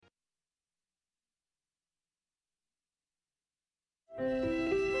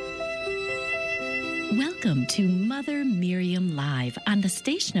Welcome to Mother Miriam Live on the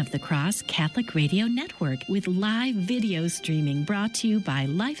Station of the Cross Catholic Radio Network with live video streaming brought to you by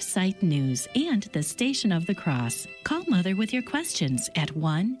LifeSite News and the Station of the Cross. Call Mother with your questions at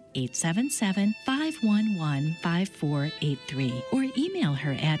 1-877-511-5483 or email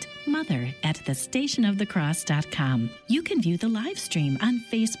her at mother@thestationofthecross.com. You can view the live stream on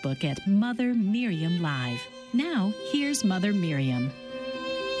Facebook at Mother Miriam Live. Now, here's Mother Miriam.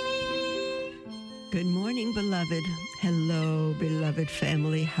 Good morning, beloved. Hello, beloved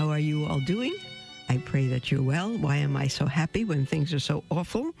family. How are you all doing? I pray that you're well. Why am I so happy when things are so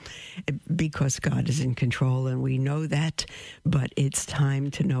awful? Because God is in control, and we know that, but it's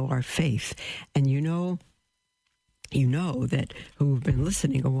time to know our faith. And you know that, who have been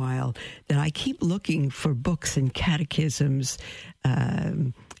listening a while, that I keep looking for books and catechisms.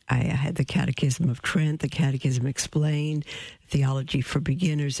 I had the Catechism of Trent, the Catechism Explained, Theology for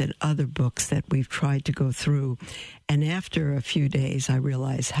Beginners, and other books that we've tried to go through. And after a few days, I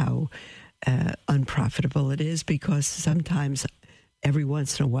realized how unprofitable it is, because sometimes, every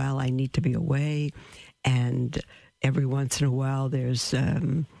once in a while, I need to be away, and every once in a while, there's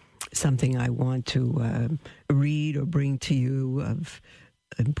something I want to read or bring to you of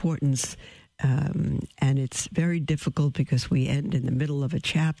importance. And it's very difficult because we end in the middle of a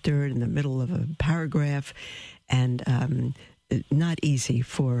chapter, in the middle of a paragraph, and not easy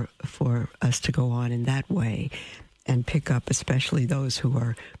for us to go on in that way and pick up, especially those who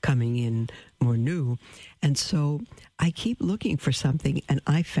are coming in more new. And so I keep looking for something, and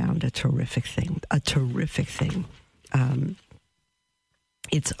I found a terrific thing.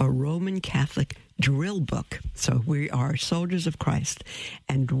 It's a Roman Catholic drill book. So we are soldiers of Christ,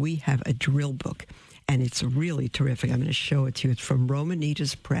 and we have a drill book, and it's really terrific. I'm going to show it to you. It's from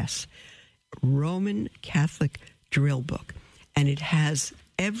Romanitas Press, Roman Catholic drill book, and it has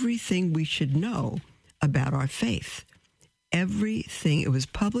everything we should know about our faith. Everything. It was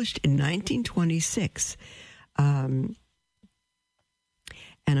published in 1926.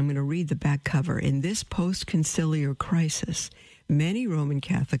 And I'm going to read the back cover. In this post-conciliar crisis, many Roman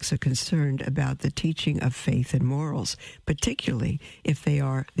Catholics are concerned about the teaching of faith and morals, particularly if they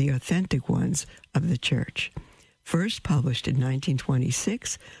are the authentic ones of the Church. First published in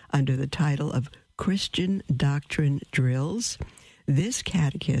 1926 under the title of Christian Doctrine Drills, this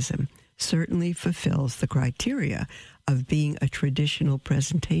catechism certainly fulfills the criteria of being a traditional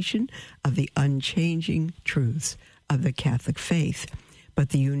presentation of the unchanging truths of the Catholic faith.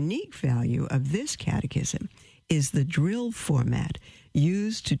 But the unique value of this catechism is the drill format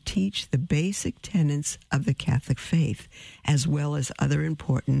used to teach the basic tenets of the Catholic faith, as well as other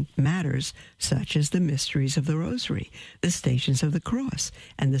important matters such as the mysteries of the Rosary, the Stations of the Cross,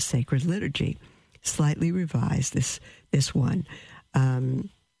 and the Sacred Liturgy. Slightly revised, this one.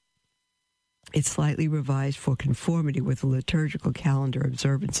 It's slightly revised for conformity with the liturgical calendar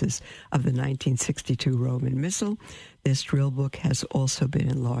observances of the 1962 Roman Missal. This drill book has also been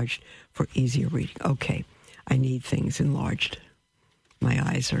enlarged for easier reading. Okay, I need things enlarged. My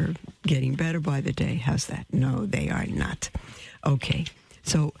eyes are getting better by the day. How's that? No, they are not. Okay,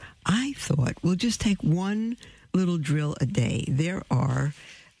 so I thought we'll just take one little drill a day. There are,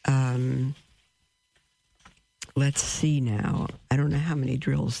 let's see now. I don't know how many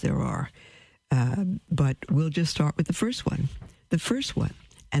drills there are. But we'll just start with the first one.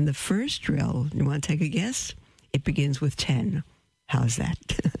 And the first drill, you want to take a guess? It begins with 10. How's that?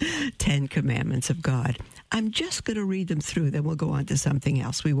 10 commandments of God. I'm just going to read them through, then we'll go on to something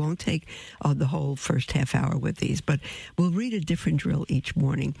else. We won't take the whole first half hour with these, but we'll read a different drill each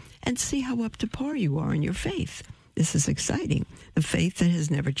morning and see how up to par you are in your faith. This is exciting. The faith that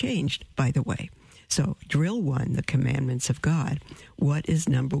has never changed, by the way. So, drill 1, the commandments of God. What is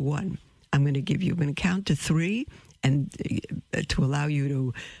number 1? I'm going to count to 3 and to allow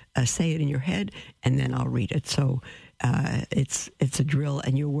you to say it in your head, and then I'll read it. So it's a drill,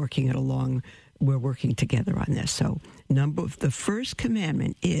 and you're working it along. We're working together on this. So the first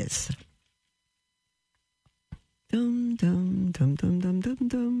commandment is dum dum dum dum dum dum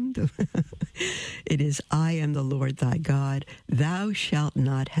dum dum. It is, I am the Lord thy God. Thou shalt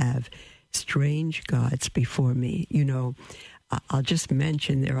not have strange gods before me. You know, I'll just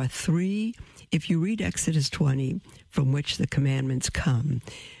mention there are 3, if you read Exodus 20, from which the commandments come,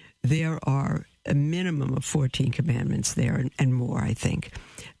 there are a minimum of 14 commandments there and more, I think.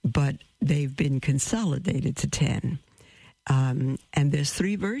 But they've been consolidated to 10. And there's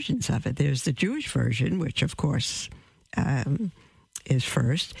 3 versions of it. There's the Jewish version, which, of course, is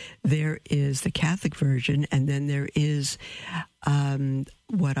first. There is the Catholic version, and then there is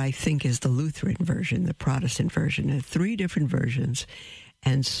what I think is the Lutheran version, the Protestant version. There are 3 different versions.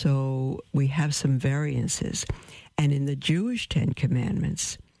 And so we have some variances. And in the Jewish 10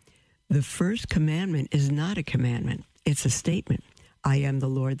 Commandments, the first commandment is not a commandment. It's a statement. I am the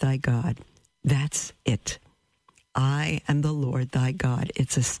Lord thy God. That's it. I am the Lord thy God.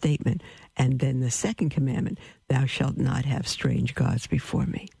 It's a statement. And then the second commandment, thou shalt not have strange gods before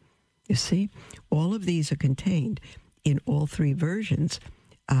me. You see, all of these are contained in all 3 versions,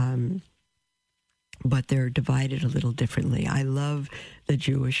 but they're divided a little differently. I love the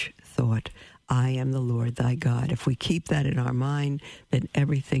Jewish thought, I am the Lord thy God. If we keep that in our mind, then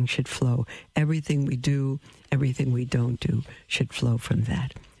everything should flow. Everything we do, everything we don't do should flow from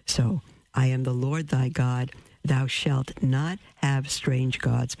that. So, I am the Lord thy God. Thou shalt not have strange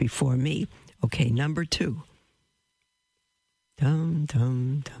gods before me. Okay, number 2. Dum,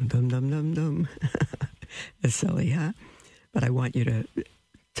 dum, dum, dum, dum, dum, dum. It's silly, huh? But I want you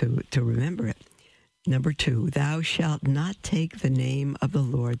to remember it. Number 2, thou shalt not take the name of the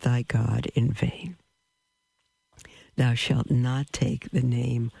Lord thy God in vain. Thou shalt not take the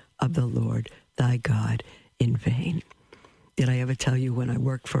name of the Lord thy God in vain. Did I ever tell you when I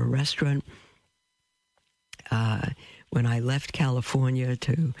worked for a restaurant, when I left California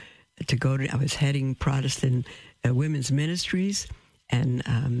to go to, I was heading Protestant women's ministries,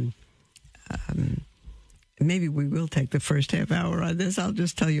 and maybe we will take the first half hour on this. I'll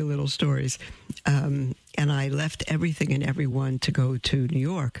just tell you little stories. And I left everything and everyone to go to New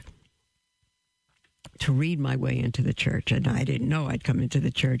York to read my way into the church. And I didn't know I'd come into the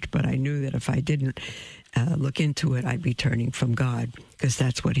church, but I knew that if I didn't look into it, I'd be turning from God, because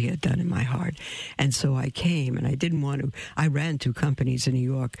that's what he had done in my heart. And so I came, and I didn't want to. I ran 2 companies in New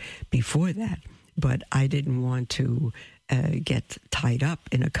York before that, but I didn't want to get tied up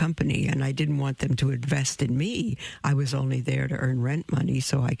in a company, and I didn't want them to invest in me. I was only there to earn rent money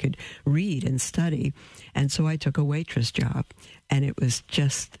so I could read and study. And so I took a waitress job, and it was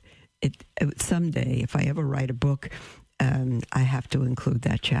just, someday, if I ever write a book, I have to include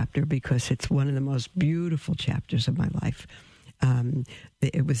that chapter, because it's one of the most beautiful chapters of my life.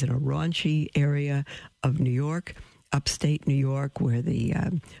 It was in a raunchy area of New York, upstate New York, where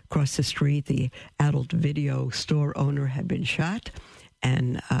across the street, the adult video store owner had been shot.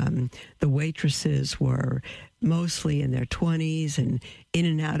 And the waitresses were mostly in their 20s and in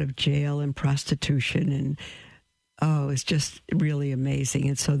and out of jail and prostitution. And, oh, it's just really amazing.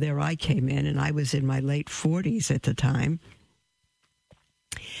 And so there I came in, and I was in my late 40s at the time.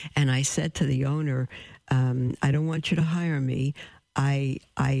 And I said to the owner, I don't want you to hire me.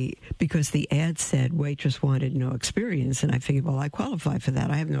 Because the ad said waitress wanted no experience, and I figured, well, I qualify for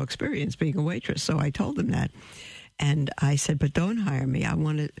that. I have no experience being a waitress, so I told him that. And I said, but don't hire me. I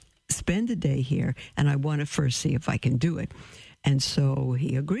want to spend a day here, and I want to first see if I can do it. And so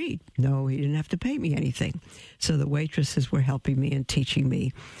he agreed. No, he didn't have to pay me anything. So the waitresses were helping me and teaching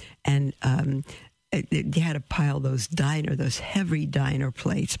me. And you had to pile those heavy diner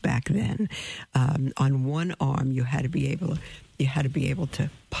plates back then. On one arm, you had to be able to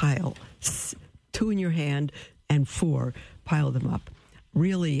pile 2 in your hand and 4, pile them up.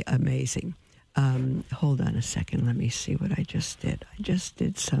 Really amazing. Hold on a second. Let me see what I just did. I just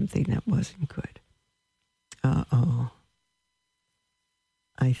did something that wasn't good. Uh-oh.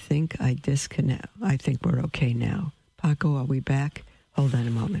 I think I disconnect. I think we're okay now. Paco, are we back? Hold on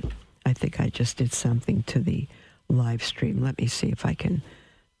a moment. I think I just did something to the live stream. Let me see if I can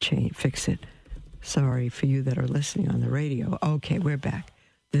fix it. Sorry for you that are listening on the radio. Okay, we're back.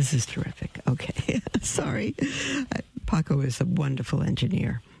 This is terrific. Okay, sorry. Paco is a wonderful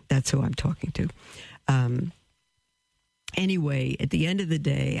engineer. That's who I'm talking to. Anyway, at the end of the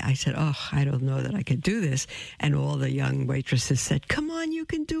day, I said, I don't know that I could do this. And all the young waitresses said, come on, you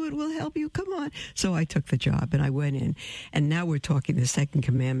can do it. We'll help you. Come on. So I took the job, and I went in. And now we're talking the second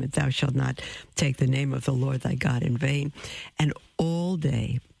commandment, thou shalt not take the name of the Lord thy God in vain. And all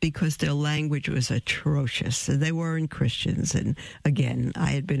day, because their language was atrocious, they weren't Christians. And again,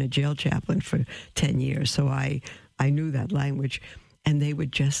 I had been a jail chaplain for 10 years, so I knew that language. And they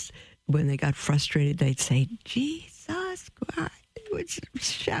would just, when they got frustrated, they'd say, Jesus Christ. They would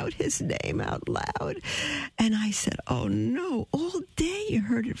shout his name out loud. And I said, oh no, all day you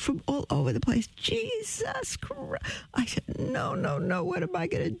heard it from all over the place. Jesus Christ. I said, no, what am I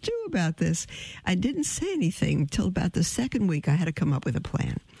going to do about this? I didn't say anything until about the second week. I had to come up with a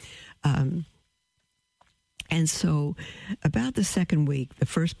plan. And so about the second week, the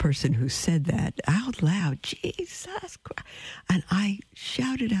first person who said that out loud, Jesus Christ, and I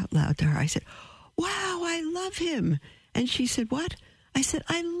shouted out loud to her, I said, wow, I love him. And she said, what? I said,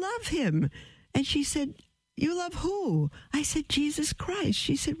 I love him. And she said, you love who? I said, Jesus Christ.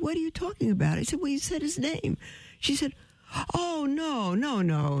 She said, what are you talking about? I said, well, you said his name. She said, oh, no.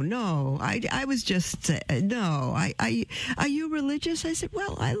 I was just, no. Are you religious? I said,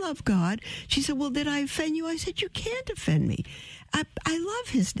 well, I love God. She said, well, did I offend you? I said, you can't offend me. I love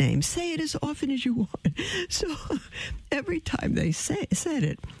his name. Say it as often as you want. So every time they said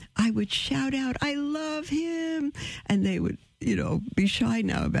it, I would shout out, I love him. And they would, be shy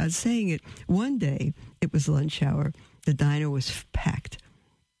now about saying it. One day, it was lunch hour. The diner was packed.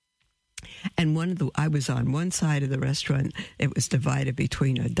 And I was on one side of the restaurant. It was divided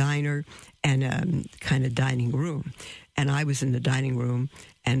between a diner and a kind of dining room. And I was in the dining room,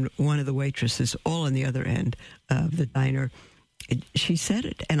 and one of the waitresses, all on the other end of the diner, she said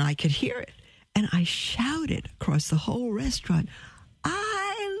it, and I could hear it. And I shouted across the whole restaurant,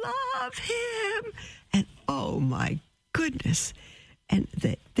 I love him. And oh, my goodness. And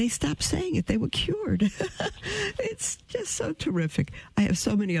they stopped saying it. They were cured. It's just so terrific. I have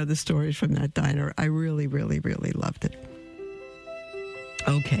so many other stories from that diner. I really, really, really loved it.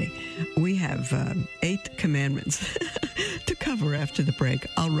 Okay, we have 8 commandments to cover after the break.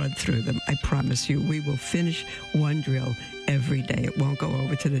 I'll run through them. I promise you, we will finish one drill every day. It won't go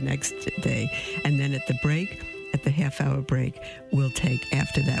over to the next day. And then at the break, at the half-hour break, we'll take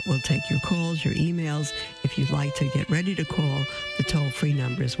your calls, your emails. If you'd like to get ready to call, the toll-free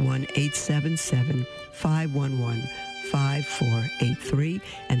number is 1-877-511-5483.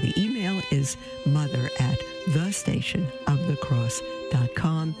 And the email is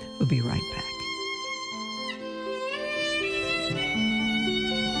mother@thestationofthecross.com. We'll be right back.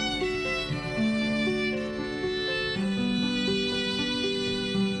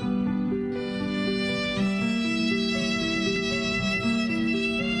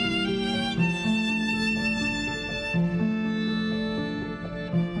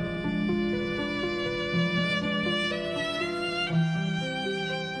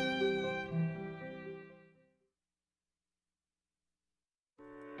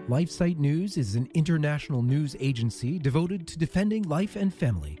 LifeSite News is an international news agency devoted to defending life and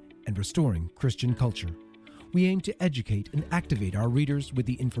family and restoring Christian culture. We aim to educate and activate our readers with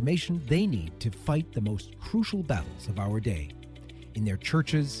the information they need to fight the most crucial battles of our day, in their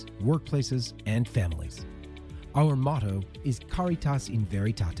churches, workplaces, and families. Our motto is Caritas in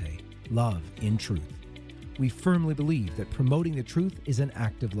Veritate, love in truth. We firmly believe that promoting the truth is an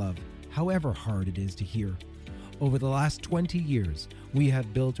act of love, however hard it is to hear. Over the last 20 years, we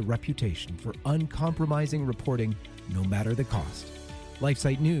have built a reputation for uncompromising reporting, no matter the cost.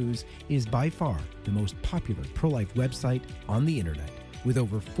 LifeSite News is by far the most popular pro-life website on the internet, with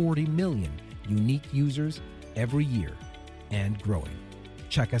over 40 million unique users every year and growing.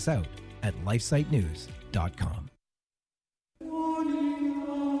 Check us out at lifesitenews.com.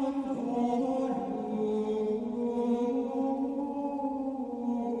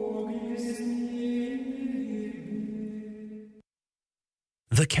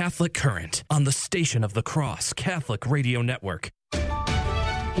 The Catholic Current on the Station of the Cross Catholic Radio Network.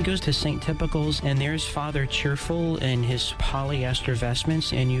 He goes to St. Typical's, and there's Father Cheerful in his polyester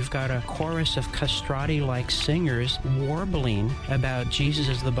vestments, and you've got a chorus of castrati-like singers warbling about Jesus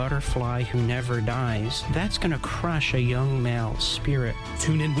as the butterfly who never dies. That's going to crush a young male's spirit.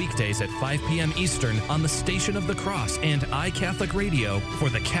 Tune in weekdays at 5 p.m. Eastern on the Station of the Cross and iCatholic Radio for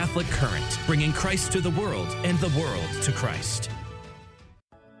the Catholic Current, bringing Christ to the world and the world to Christ.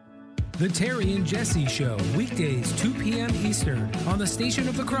 The Terry and Jesse Show, weekdays 2 p.m. Eastern on the Station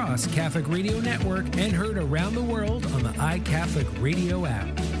of the Cross Catholic Radio Network and heard around the world on the iCatholic Radio app.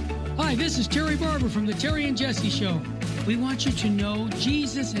 Hi, this is Terry Barber from The Terry and Jesse Show. We want you to know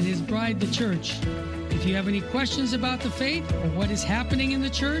Jesus and his bride, the church. If you have any questions about the faith or what is happening in the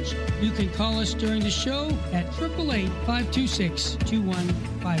church, you can call us during the show at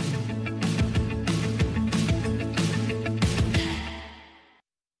 888-526-2151.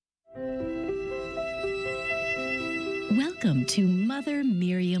 Welcome to Mother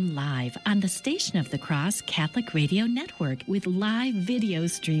Miriam Live on the Station of the Cross Catholic Radio Network with live video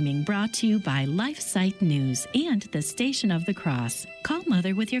streaming brought to you by LifeSite News and the Station of the Cross. Call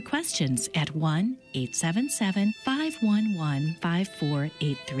Mother with your questions at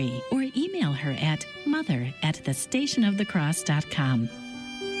 1-877-511-5483 or email her at mother@thestationofthecross.com.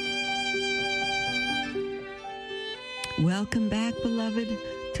 Welcome back, beloved,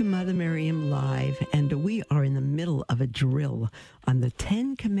 to Mother Miriam Live, and we are in the middle of a drill on the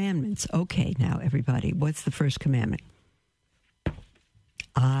 10 Commandments. Okay, now, everybody, what's the first commandment?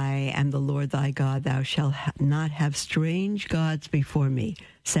 I am the Lord thy God. Thou shalt not have strange gods before me.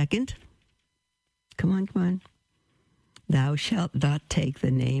 Second, come on. Thou shalt not take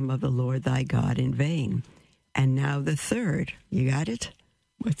the name of the Lord thy God in vain. And now the third. You got it?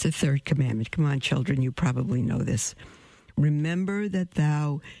 What's the third commandment? Come on, children, you probably know this. Remember that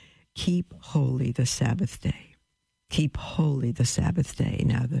thou keep holy the Sabbath day. Keep holy the Sabbath day.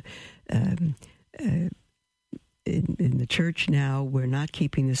 Now, in the church now, we're not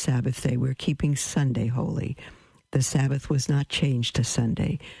keeping the Sabbath day. We're keeping Sunday holy. The Sabbath was not changed to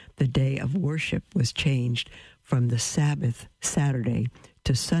Sunday. The day of worship was changed from the Sabbath, Saturday,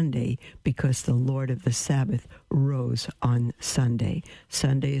 to Sunday because the Lord of the Sabbath rose on Sunday.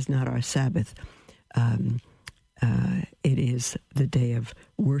 Sunday is not our Sabbath. It is the day of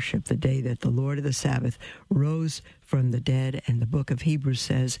worship, the day that the Lord of the Sabbath rose from the dead. And the book of Hebrews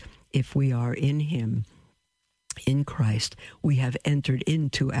says, if we are in him, in Christ, we have entered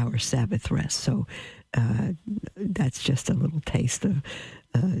into our Sabbath rest. So that's just a little taste of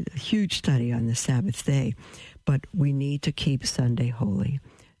a huge study on the Sabbath day. But we need to keep Sunday holy.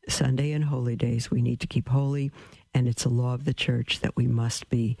 Sunday and holy days we need to keep holy, and it's a law of the church that we must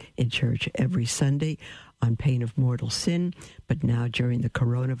be in church every Sunday on pain of mortal sin. But now during the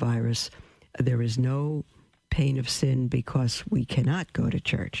coronavirus, there is no pain of sin because we cannot go to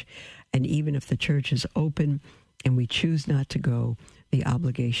church. And even if the church is open and we choose not to go, the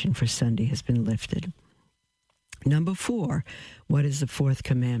obligation for Sunday has been lifted. Number 4, what is the fourth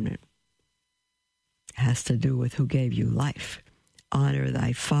commandment? It has to do with who gave you life. Honor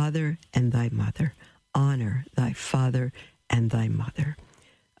thy father and thy mother. Honor thy father and thy mother.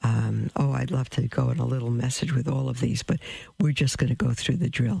 I'd love to go in a little message with all of these, but we're just going to go through the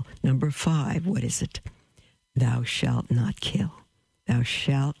drill. Number 5, what is it? Thou shalt not kill. Thou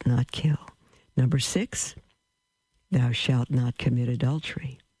shalt not kill. Number 6, thou shalt not commit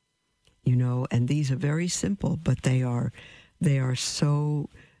adultery. You know, and these are very simple, but they are so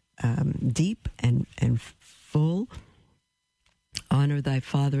deep and full. Honor thy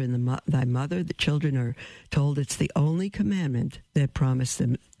father and thy mother. The children are told it's the only commandment that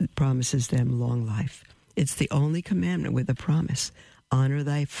promises them long life. It's the only commandment with a promise. Honor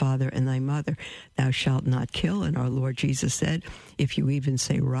thy father and thy mother. Thou shalt not kill. And our Lord Jesus said, if you even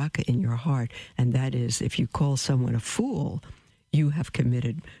say raka in your heart, and that is, if you call someone a fool, you have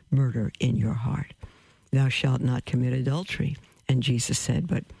committed murder in your heart. Thou shalt not commit adultery. And Jesus said,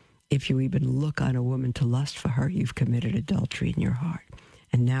 but if you even look on a woman to lust for her, you've committed adultery in your heart.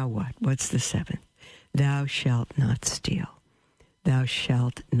 And now what? What's the 7th? Thou shalt not steal. Thou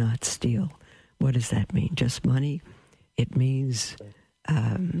shalt not steal. What does that mean? Just money? It means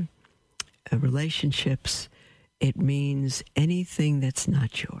relationships. It means anything that's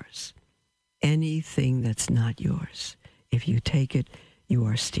not yours. Anything that's not yours. If you take it, you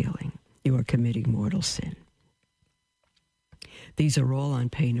are stealing. You are committing mortal sin. These are all on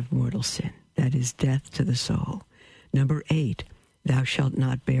pain of mortal sin. That is death to the soul. Number 8, thou shalt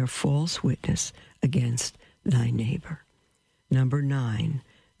not bear false witness against thy neighbor. Number 9,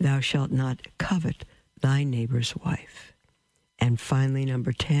 thou shalt not covet thy neighbor's wife. And finally,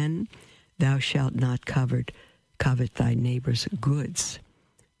 number 10, thou shalt not covet thy neighbor's goods.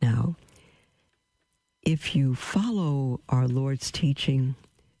 Now, if you follow our Lord's teaching,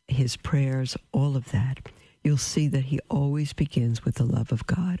 his prayers, all of that, you'll see that he always begins with the love of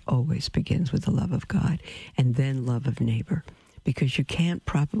God, always begins with the love of God, and then love of neighbor. Because you cannot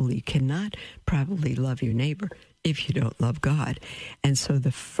properly love your neighbor if you don't love God. And so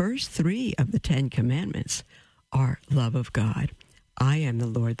the first 3 of the 10 commandments are love of God. I am the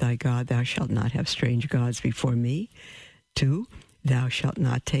Lord thy God. Thou shalt not have strange gods before me. 2, thou shalt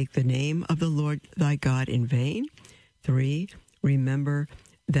not take the name of the Lord thy God in vain. 3, remember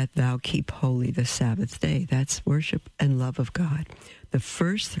that thou keep holy the Sabbath day. That's worship and love of God. The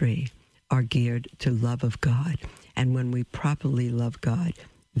first 3 are geared to love of God. And when we properly love God,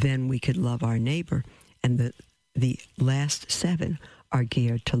 then we could love our neighbor. And the last 7 are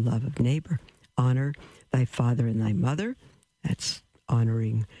geared to love of neighbor. Honor thy father and thy mother. That's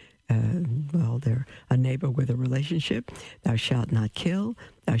honoring, they're a neighbor with a relationship. Thou shalt not kill.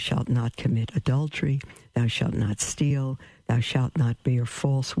 Thou shalt not commit adultery. Thou shalt not steal. Thou shalt not bear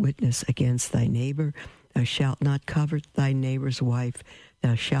false witness against thy neighbor. Thou shalt not covet thy neighbor's wife.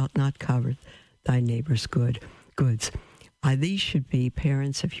 Thou shalt not covet thy neighbor's goods. These should be,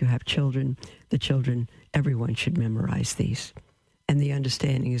 parents, if you have children, everyone should memorize these. And the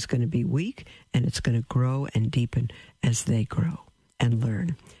understanding is going to be weak, and it's going to grow and deepen as they grow and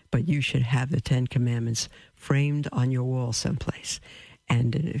learn. But you should have the 10 Commandments framed on your wall someplace.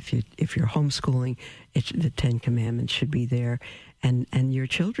 And if you're homeschooling, the 10 Commandments should be there, and your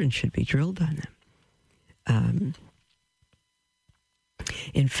children should be drilled on them.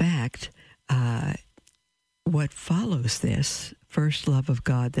 In fact, what follows this, first love of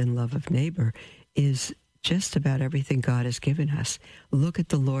God, then love of neighbor, is just about everything God has given us. Look at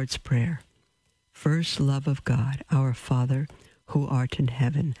the Lord's Prayer. First love of God, our Father, who art in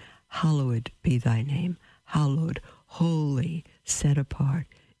heaven, hallowed be thy name. Hallowed, holy, set apart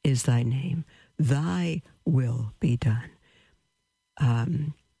is thy name. Thy will be done.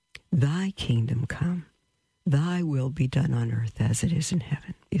 Thy kingdom come. Thy will be done on earth as it is in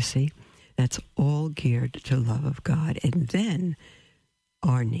heaven. You see, that's all geared to love of God. And then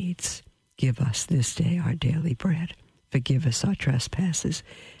our needs. Give us this day our daily bread. Forgive us our trespasses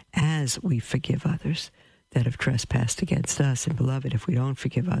as we forgive others that have trespassed against us. And beloved, if we don't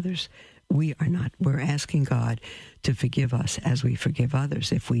forgive others, we're asking God to forgive us as we forgive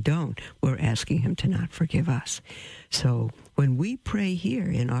others. If we don't, we're asking him to not forgive us. So when we pray here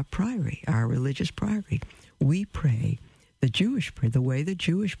in our priory, our religious priory, we pray the Jewish prayer, the way the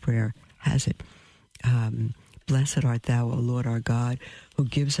Jewish prayer has it. Blessed art thou, O Lord our God, who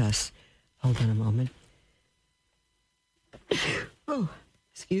gives us, hold on a moment. Oh,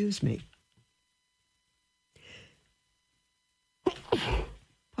 excuse me.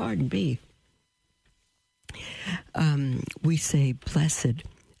 Pardon me. We say blessed,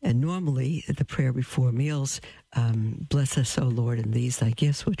 and normally the prayer before meals, bless us, O Lord, in these thy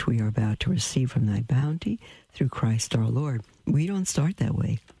gifts, which we are about to receive from thy bounty through Christ our Lord. We don't start that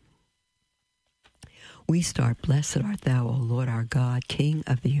way. We start, blessed art thou, O Lord our God, King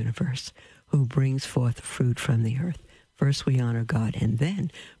of the universe, who brings forth fruit from the earth. First we honor God, and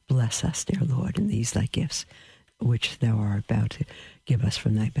then bless us, dear Lord, in these thy gifts, which thou art about to give us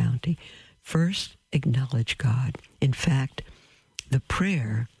from thy bounty. First, acknowledge God. In fact, the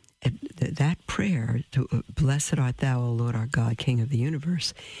prayer, that prayer, to blessed art thou, O Lord our God, King of the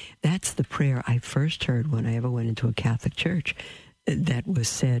universe, that's the prayer I first heard when I ever went into a Catholic church that was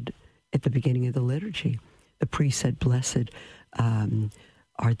said at the beginning of the liturgy. The priest said, blessed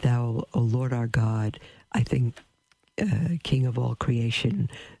art thou, O Lord our God, I think King of all creation,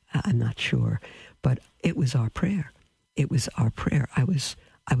 I'm not sure, but it was our prayer. It was our prayer. I was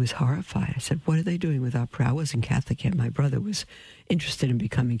horrified. I said, what are they doing with our prayer? I wasn't Catholic yet. My brother was interested in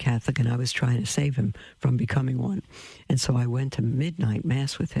becoming Catholic, and I was trying to save him from becoming one. And so I went to midnight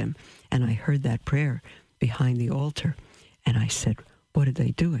mass with him, and I heard that prayer behind the altar. And I said, what are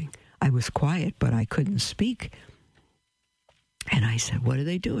they doing? I was quiet, but I couldn't speak. And I said, what are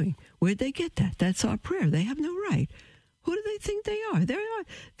they doing? Where'd they get that? That's our prayer. They have no right. Who do they think they are? They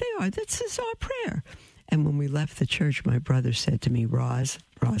are. This is our prayer. And when we left the church, my brother said to me,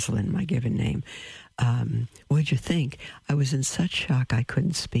 Rosalind, my given name, what'd you think? I was in such shock I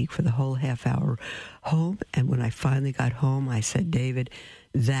couldn't speak for the whole half hour home. And when I finally got home, I said, David,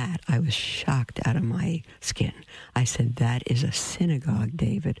 that I was shocked out of my skin. I said, that is a synagogue,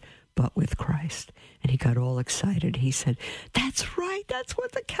 David, but with Christ. And he got all excited. He said, that's right. That's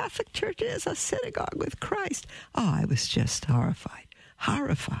what the Catholic Church is, a synagogue with Christ. Oh, I was just horrified.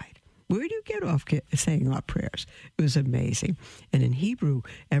 Where do you get off saying our prayers? It was amazing. And in Hebrew,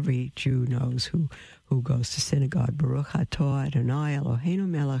 every Jew knows who goes to synagogue. Baruch atah Adonai Eloheinu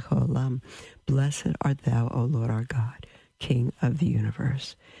melech haolam. Blessed art thou, O Lord our God, King of the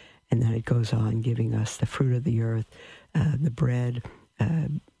universe. And then it goes on giving us the fruit of the earth, the bread,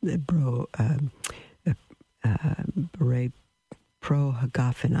 pro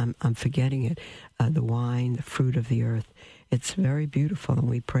hagafen. I'm forgetting it. The wine, the fruit of the earth. It's very beautiful, and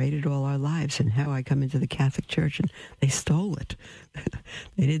we prayed it all our lives. And how I come into the Catholic Church, and they stole it.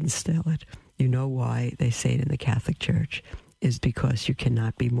 They didn't steal it. You know why they say it in the Catholic Church is because you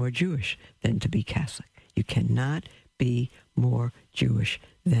cannot be more Jewish than to be Catholic. You cannot be more Jewish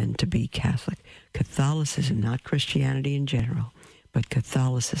than to be Catholic. Catholicism, not Christianity in general, but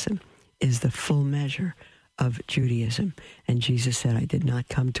Catholicism is the full measure of Judaism. And Jesus said, I did not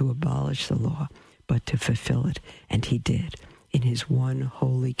come to abolish the law, but to fulfill it. And he did in his one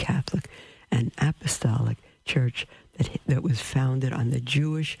holy Catholic and apostolic church that was founded on the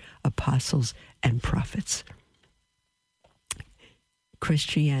Jewish apostles and prophets.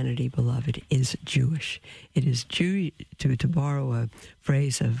 Christianity, beloved, is Jewish. It is to borrow a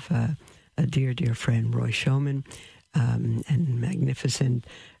phrase of a dear friend, Roy Schoeman, and magnificent,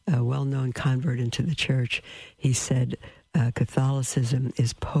 well-known convert into the church. He said, Catholicism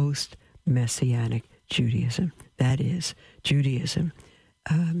is post-Messianic Judaism. That is, Judaism,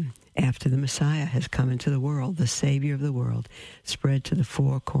 after the Messiah has come into the world, the Savior of the world, spread to the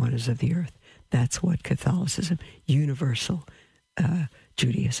four corners of the earth. That's what Catholicism, universal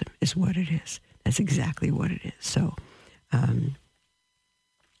Judaism, is what it is. That's exactly what it is.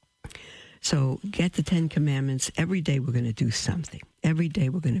 So get the 10 Commandments. Every day we're going to do something. Every day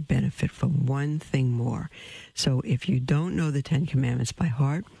we're going to benefit from one thing more. So if you don't know the 10 Commandments by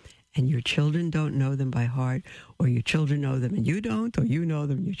heart, and your children don't know them by heart, or your children know them and you don't, or you know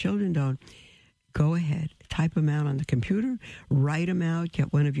them and your children don't, go ahead, type them out on the computer, write them out,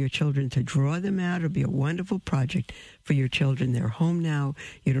 get one of your children to draw them out. It'll be a wonderful project for your children. They're home now.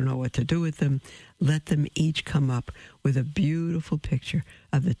 You don't know what to do with them. Let them each come up with a beautiful picture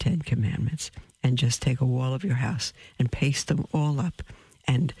of the 10 Commandments, and just take a wall of your house and paste them all up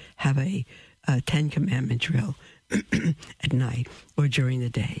and have a 10 Commandment drill at night or during the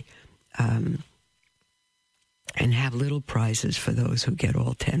day. And have little prizes for those who get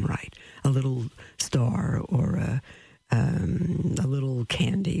all 10 right. A little star, or a little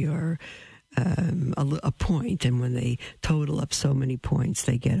candy, or a point. And when they total up so many points,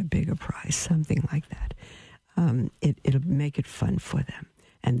 they get a bigger prize, something like that. It'll make it fun for them,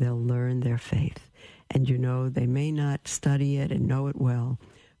 and they'll learn their faith. And they may not study it and know it well,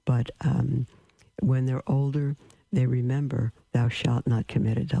 but when they're older, they remember, thou shalt not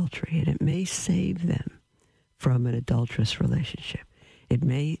commit adultery. And it may save them from an adulterous relationship. It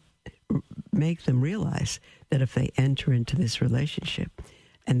may make them realize that if they enter into this relationship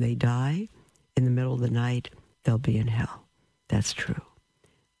and they die in the middle of the night, they'll be in hell. That's true.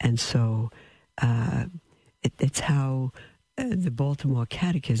 And so it's how the Baltimore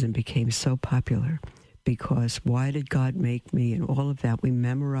Catechism became so popular, because why did God make me, and all of that. We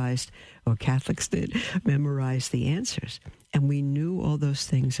memorized, or Catholics did, memorize the answers. And we knew all those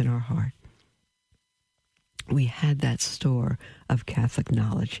things in our heart. We had that store of Catholic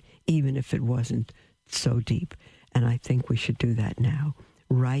knowledge, even if it wasn't so deep. And I think we should do that now.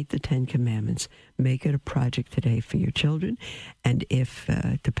 Write the 10 Commandments. Make it a project today for your children. And if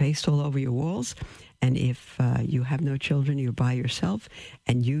to paste all over your walls, and if you have no children, you're by yourself,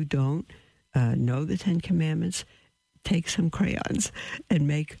 and you don't know the 10 Commandments, take some crayons and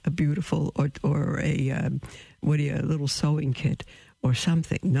make a beautiful, or a little sewing kit or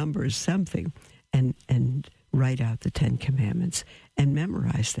something, numbers, something, and write out the 10 Commandments and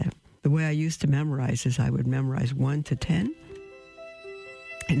memorize them. The way I used to memorize is I would memorize 1 to 10,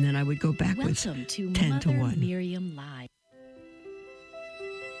 and then I would go backwards, Welcome to 10 Mother to 1. Miriam Live.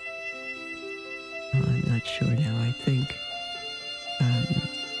 I'm not sure now. I think,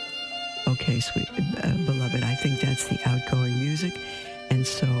 okay, sweet beloved, I think that's the outgoing music. And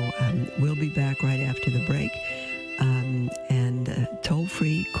so we'll be back right after the break. And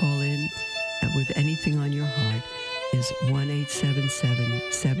toll-free, call in with anything on your heart is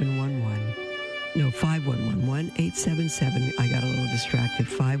 1-877-711. No, 511. 1-877. I got a little distracted.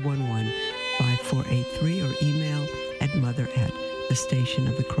 511-5483, or email at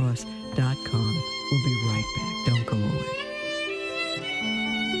mother@thestationofthecross.com. We'll be right back. Don't go away.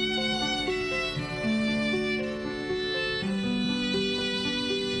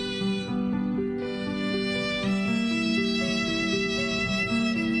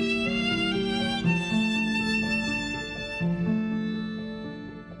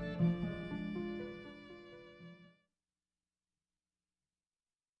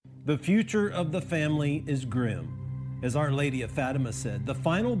 The future of the family is grim. As Our Lady of Fatima said, the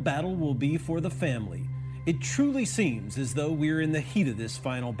final battle will be for the family. It truly seems as though we're in the heat of this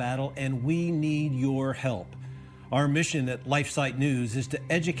final battle, and we need your help. Our mission at LifeSite News is to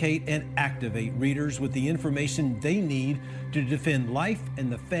educate and activate readers with the information they need to defend life and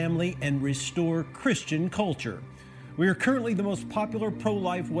the family and restore Christian culture. We are currently the most popular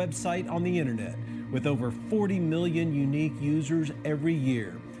pro-life website on the internet, with over 40 million unique users every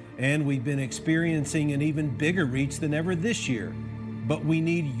year. And we've been experiencing an even bigger reach than ever this year. But we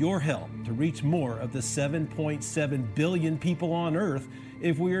need your help to reach more of the 7.7 billion people on Earth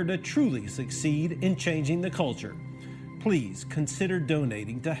if we are to truly succeed in changing the culture. Please consider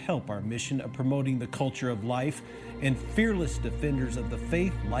donating to help our mission of promoting the culture of life and fearless defenders of the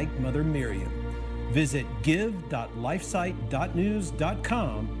faith like Mother Miriam. Visit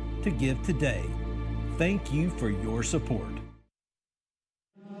give.lifesite.news.com to give today. Thank you for your support.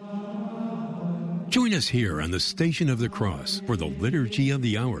 Join us here on the Station of the Cross for the Liturgy of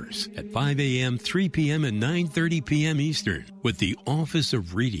the Hours at 5 a.m., 3 p.m., and 9:30 p.m. Eastern, with the Office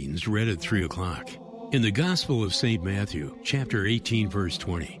of Readings read at 3 o'clock. In the Gospel of St. Matthew, chapter 18, verse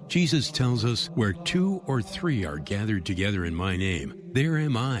 20, Jesus tells us, "Where 2 or 3 are gathered together in my name, there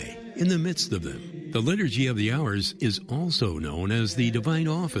am I, in the midst of them." The Liturgy of the Hours is also known as the Divine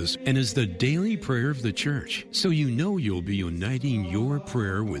Office and is the daily prayer of the Church. So you know you'll be uniting your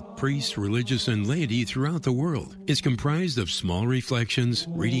prayer with priests, religious, and laity throughout the world. It's comprised of small reflections,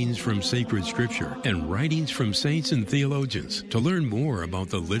 readings from sacred scripture, and writings from saints and theologians. To learn more about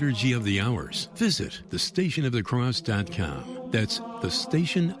the Liturgy of the Hours, visit thestationofthecross.com. That's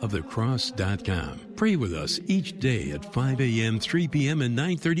thestationofthecross.com. Pray with us each day at 5 a.m., 3 p.m., and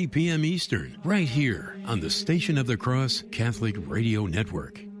 9:30 p.m. Eastern, right here on the Station of the Cross Catholic Radio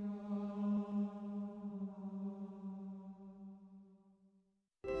Network.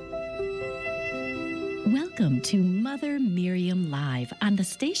 Welcome to Mother Miriam Live on the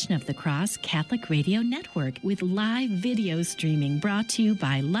Station of the Cross Catholic Radio Network with live video streaming brought to you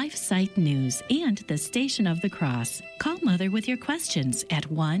by LifeSite News and the Station of the Cross. Call Mother with your questions at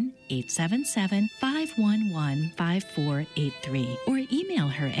 1-877-511-5483 or email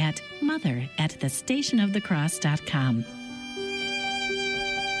her at mother@thestationofthecross.com.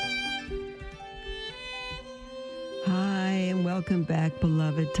 Hi, and welcome back,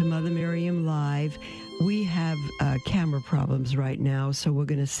 beloved, to Mother Miriam Live. We have camera problems right now, so we're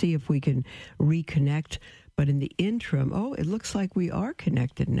going to see if we can reconnect. But in the interim, it looks like we are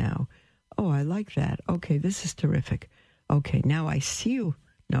connected now. Oh, I like that. Okay, this is terrific. Okay, now I see you.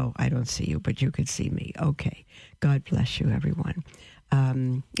 No, I don't see you, but you can see me. Okay, God bless you, everyone.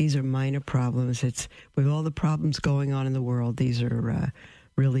 These are minor problems. It's with all the problems going on in the world, these are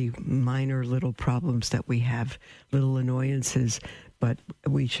really minor little problems that we have, little annoyances, but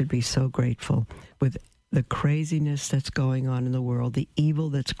we should be so grateful with the craziness that's going on in the world, the evil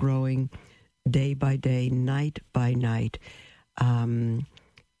that's growing day by day, night by night.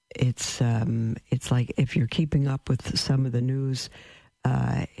 It's like if you're keeping up with some of the news,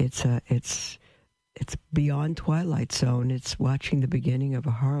 it's beyond Twilight Zone. It's watching the beginning of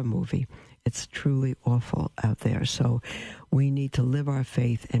a horror movie. It's truly awful out there. So we need to live our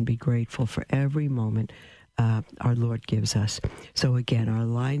faith and be grateful for every moment our Lord gives us. So again, our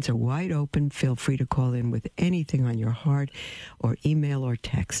lines are wide open. Feel free to call in with anything on your heart or email or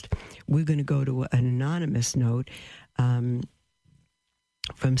text. We're going to go to an anonymous note from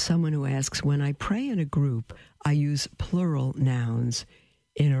someone who asks, when I pray in a group, I use plural nouns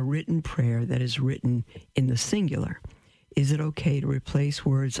in a written prayer that is written in the singular. Is it okay to replace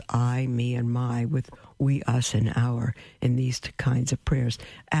words I, me, and my with we, us, and our in these kinds of prayers?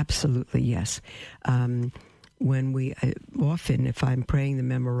 Absolutely, yes. When we often, if I'm praying the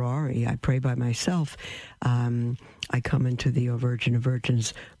Memorare, I pray by myself. I come into the O Virgin of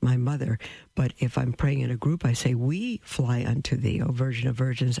Virgins, my mother. But if I'm praying in a group, I say, we fly unto thee, O Virgin of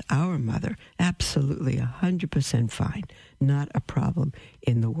Virgins, our mother. Absolutely, 100% fine. Not a problem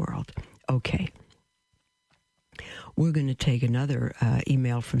in the world. Okay. We're going to take another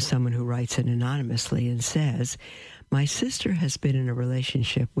email from someone who writes it anonymously and says, my sister has been in a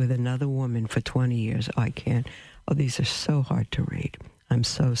relationship with another woman for 20 years. Oh, I can't. Oh, these are so hard to read. I'm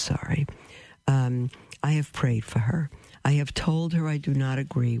so sorry. I have prayed for her. I have told her I do not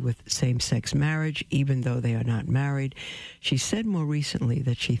agree with same-sex marriage, even though they are not married. She said more recently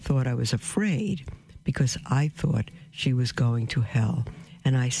that she thought I was afraid because I thought she was going to hell.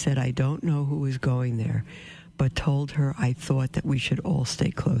 And I said I don't know who is going there, but told her I thought that we should all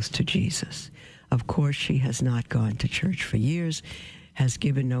stay close to Jesus. Of course, she has not gone to church for years, has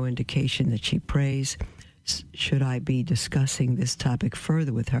given no indication that she prays. Should I be discussing this topic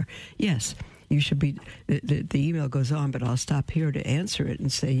further with her? Yes, you should be. The email goes on, but I'll stop here to answer it and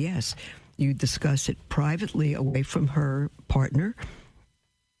say yes. You discuss it privately away from her partner.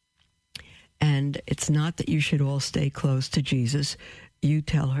 And it's not that you should all stay close to Jesus. You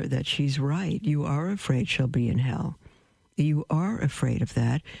tell her that she's right. You are afraid she'll be in hell. You are afraid of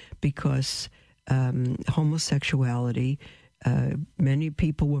that because homosexuality, many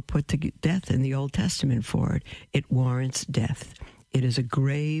people were put to death in the Old Testament for it. It warrants death. It is a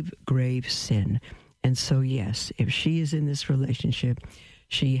grave, grave sin. And so, yes, if she is in this relationship,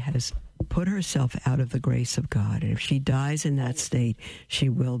 she has put herself out of the grace of God. And if she dies in that state, she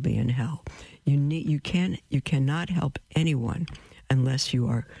will be in hell. You cannot help anyone unless you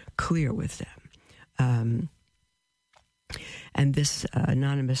are clear with them. And this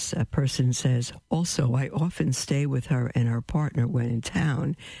anonymous person says, also, I often stay with her and her partner when in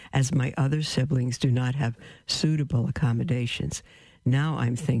town, as my other siblings do not have suitable accommodations. Now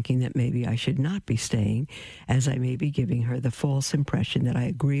I'm thinking that maybe I should not be staying, as I may be giving her the false impression that I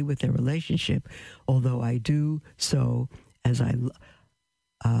agree with their relationship, although I do so as I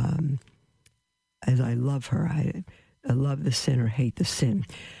love her. I love the sin or hate the sin.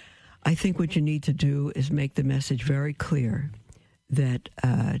 I think what you need to do is make the message very clear that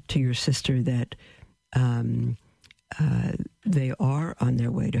to your sister that they are on their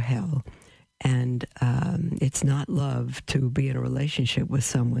way to hell. And it's not love to be in a relationship with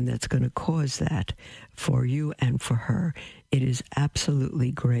someone that's going to cause that for you and for her. It is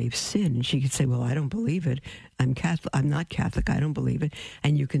absolutely grave sin. And she could say, well, I don't believe it. I'm Catholic. I'm not Catholic. I don't believe it.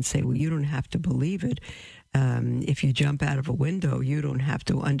 And you can say, well, you don't have to believe it. If you jump out of a window, you don't have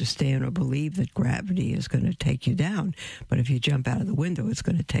to understand or believe that gravity is going to take you down. But if you jump out of the window, it's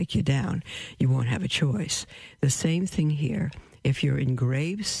going to take you down. You won't have a choice. The same thing here. If you're in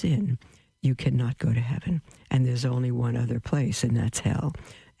grave sin, you cannot go to heaven. And there's only one other place, and that's hell.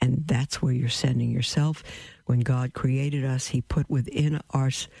 And that's where you're sending yourself. When God created us, he put within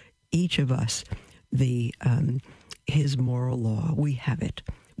us, each of us, his moral law. We have it.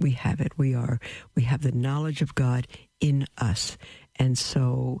 We have it. We have the knowledge of God in us. And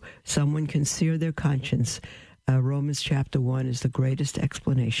so someone can sear their conscience. Romans chapter 1 is the greatest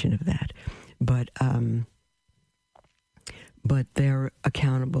explanation of that. But they're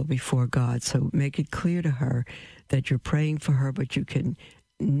accountable before God. So make it clear to her that you're praying for her, but you can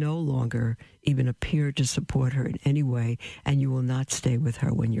no longer even appear to support her in any way, and you will not stay with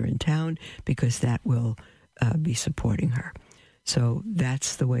her when you're in town, because that will be supporting her. So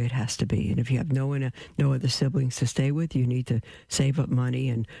that's the way it has to be. And if you have no other siblings to stay with, you need to save up money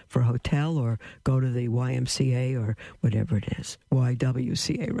and for a hotel, or go to the YMCA or whatever it is.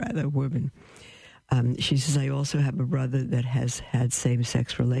 YWCA, rather, women. She says, I also have a brother that has had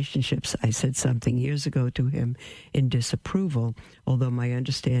same-sex relationships. I said something years ago to him in disapproval, although my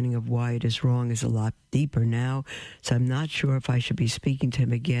understanding of why it is wrong is a lot deeper now. So I'm not sure if I should be speaking to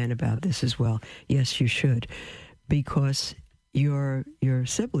him again about this as well. Yes, you should, because your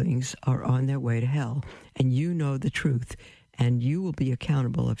siblings are on their way to hell, and you know the truth, and you will be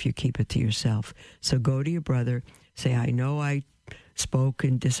accountable if you keep it to yourself. So go to your brother, say, I know I spoke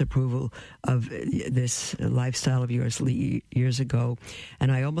in disapproval of this lifestyle of yours years ago,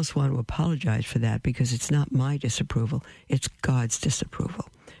 and I almost want to apologize for that, because it's not my disapproval, it's God's disapproval.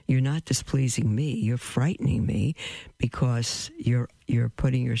 You're not displeasing me, you're frightening me, because you're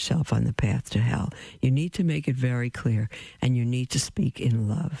putting yourself on the path to hell. You need to make it very clear, and you need to speak in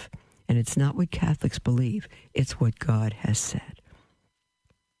love. And it's not what Catholics believe, it's what God has said.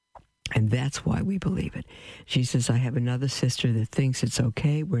 And that's why we believe it. She says, I have another sister that thinks it's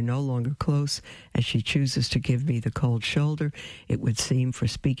okay. We're no longer close, as she chooses to give me the cold shoulder, it would seem, for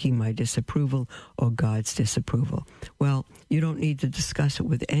speaking my disapproval or God's disapproval. Well, you don't need to discuss it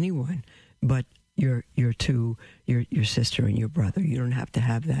with anyone but your sister and your brother. You don't have to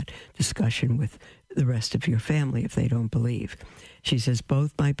have that discussion with the rest of your family if they don't believe. She says,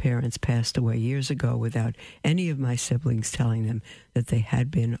 both my parents passed away years ago without any of my siblings telling them that they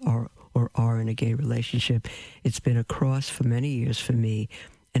had been or are in a gay relationship. It's been a cross for many years for me,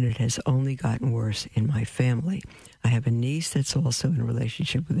 and it has only gotten worse in my family. I have a niece that's also in a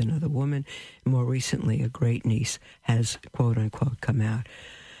relationship with another woman. More recently, a great niece has, quote unquote, come out.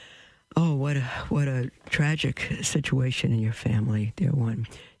 Oh, what a tragic situation in your family, dear one.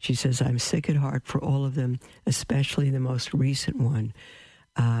 She says, I'm sick at heart for all of them, especially the most recent one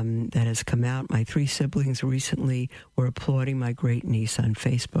that has come out. My 3 siblings recently were applauding my great niece on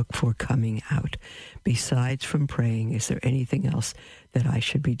Facebook for coming out. Besides from praying, is there anything else that I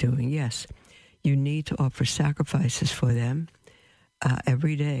should be doing? Yes, you need to offer sacrifices for them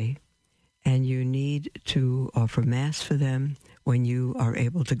every day, and you need to offer Mass for them when you are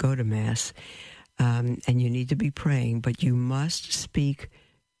able to go to Mass, and you need to be praying, but you must speak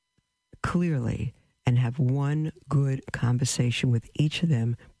clearly and have one good conversation with each of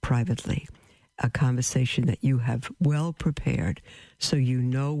them privately, a conversation that you have well prepared, so you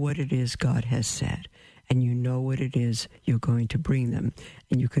know what it is God has said, and you know what it is you're going to bring them,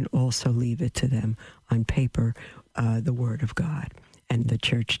 and you can also leave it to them on paper, the Word of God and the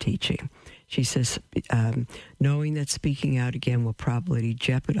church teaching. She says, knowing that speaking out again will probably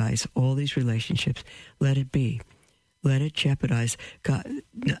jeopardize all these relationships, let it be. Let it jeopardize. God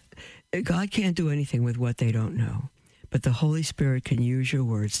can't do anything with what they don't know, but the Holy Spirit can use your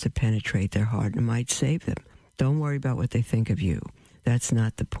words to penetrate their heart and might save them. Don't worry about what they think of you. That's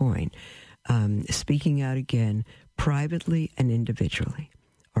not the point. Speaking out again, privately and individually.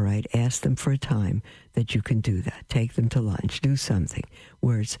 All right, ask them for a time that you can do that. Take them to lunch. Do something.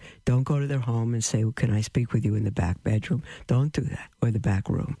 Words. Don't go to their home and say, well, can I speak with you in the back bedroom? Don't do that, or the back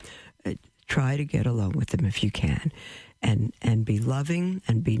room. Try to get alone with them if you can. And be loving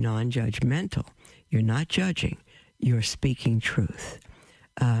and be non-judgmental. You're not judging. You're speaking truth.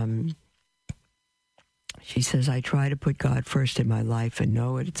 She says, I try to put God first in my life and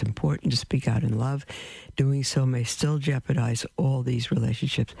know it. It's important to speak out in love. Doing so may still jeopardize all these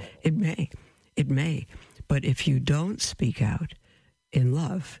relationships. It may. But if you don't speak out in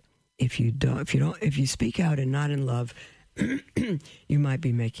love, if you speak out and not in love, you might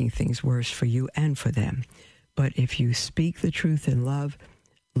be making things worse for you and for them. But if you speak the truth in love,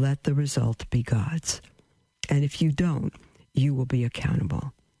 let the result be God's. And if you don't, you will be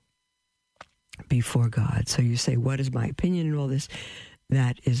accountable. before God. So you say, what is my opinion in all this?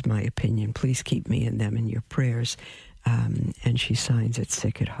 That is my opinion. Please keep me and them in your prayers. And she signs it,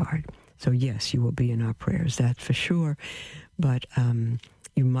 sick at heart. So yes, you will be in our prayers, that's for sure. But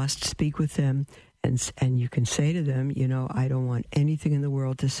you must speak with them, and you can say to them, I don't want anything in the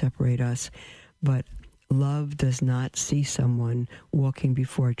world to separate us, but love does not see someone walking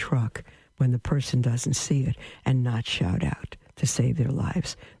before a truck when the person doesn't see it and not shout out to save their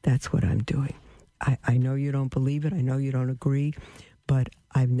lives. That's what I'm doing. I know you don't believe it. I know you don't agree, but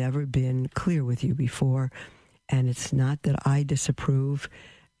I've never been clear with you before. And it's not that I disapprove.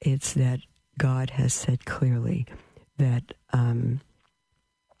 It's that God has said clearly that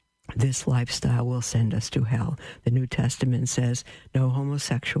this lifestyle will send us to hell. The New Testament says no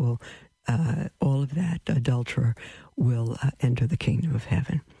homosexual, all of that, adulterer, will enter the kingdom of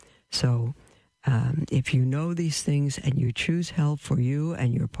heaven. So if you know these things and you choose hell for you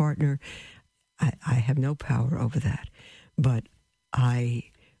and your partner, I have no power over that. But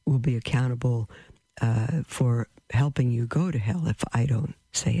I will be accountable for helping you go to hell if I don't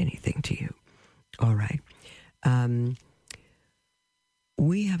say anything to you. All right.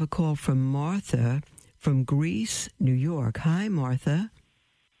 We have a call from Martha from Greece, New York. Hi, Martha.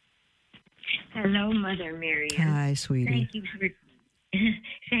 Hello, Mother Miriam. Hi, sweetie.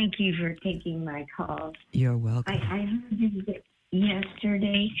 Thank you for taking my call. You're welcome. I heard you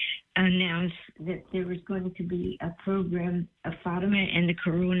yesterday announced that there was going to be a program of Fatima and the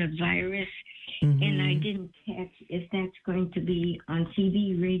coronavirus, and I didn't catch if that's going to be on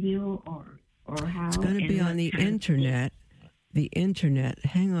TV, radio, or how. It's going to be on the internet. The internet.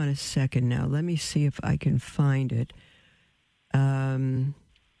 Hang on a second now. Let me see if I can find it.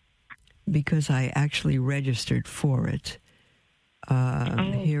 Because I actually registered for it.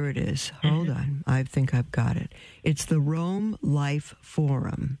 Here it is. Hold on. I think I've got it. It's the Rome Life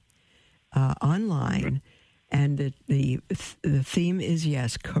Forum online. And the theme is,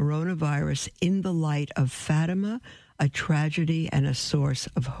 yes, coronavirus in the light of Fatima, a tragedy and a source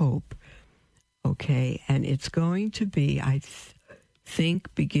of hope. Okay, and it's going to be, I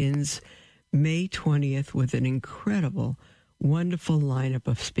think, begins May 20th with an incredible, wonderful lineup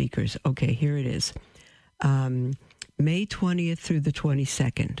of speakers. Okay, here it is. May 20th through the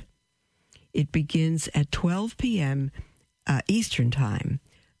 22nd. It begins at 12 p.m. Eastern Time,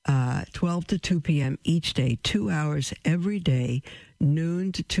 12 to 2 p.m. each day, 2 hours every day,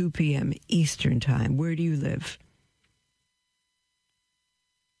 noon to 2 p.m. Eastern Time. Where do you live?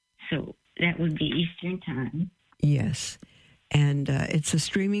 So that would be Eastern Time. Yes. And it's a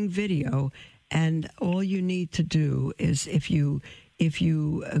streaming video, and all you need to do is if you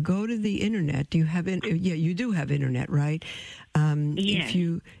go to the internet, do you have yeah, you do have internet, right? Yes.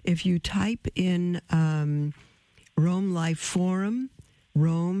 If you type in Rome Life Forum,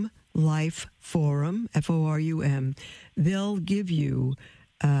 F-O-R-U-M, they'll give you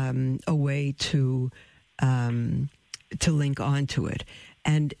a way to link onto it.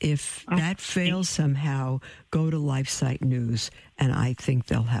 And if that fails somehow, go to LifeSite News, and I think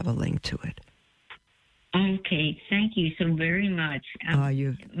they'll have a link to it. Okay, thank you so very much.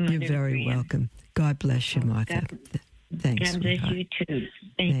 You're very welcome. God bless you, Martha. Thanks. God bless you too.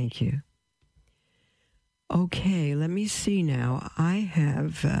 Thank you. Okay, let me see now.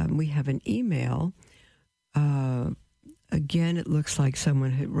 We have an email. Again, it looks like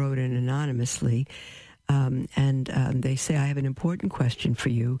someone had wrote in anonymously. They say, I have an important question for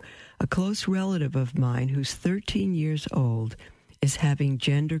you. A close relative of mine who's 13 years old is having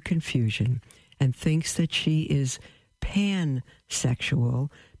gender confusion and thinks that she is pansexual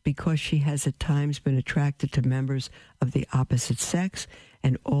because she has at times been attracted to members of the opposite sex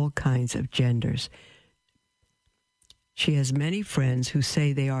and all kinds of genders. She has many friends who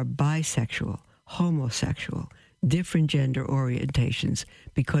say they are bisexual, homosexual, different gender orientations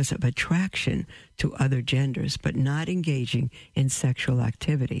because of attraction to other genders, but not engaging in sexual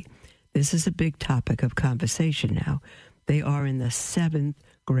activity. This is a big topic of conversation now. They are in the 7th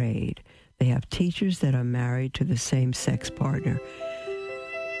grade. They have teachers that are married to the same-sex partner.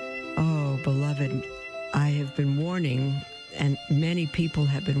 Oh, beloved, I have been warning, and many people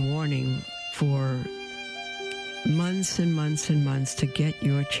have been warning for months and months and months to get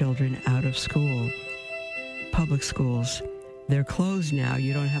your children out of school. Public schools, they're closed now.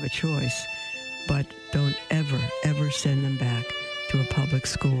 You don't have a choice. But don't ever, ever send them back to a public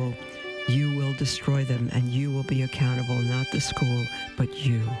school. You will destroy them, and you will be accountable, not the school, but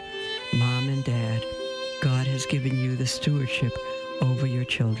you. Mom and Dad, God has given you the stewardship over your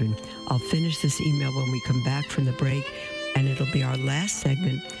children. I'll finish this email when we come back from the break, and it'll be our last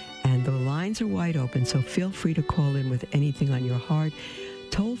segment, and the lines are wide open, so feel free to call in with anything on your heart.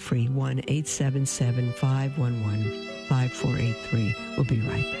 toll free 1-877-511-5483. We'll be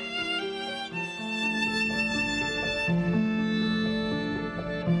right back.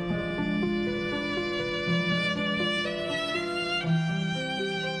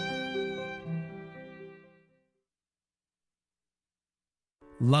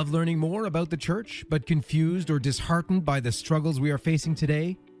 Love learning more about the church, but confused or disheartened by the struggles we are facing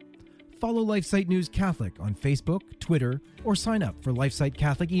today? Follow LifeSite News Catholic on Facebook, Twitter, or sign up for LifeSite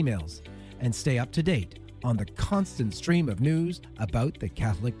Catholic emails and stay up to date on the constant stream of news about the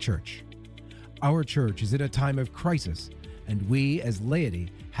Catholic Church. Our church is in a time of crisis, and we as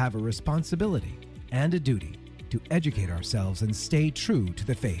laity have a responsibility and a duty to educate ourselves and stay true to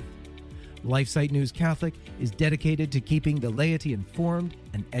the faith. LifeSite News Catholic is dedicated to keeping the laity informed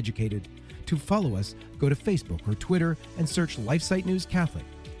and educated. To follow us, go to Facebook or Twitter and search LifeSite News Catholic.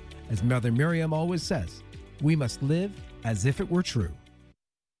 As Mother Miriam always says, we must live as if it were true.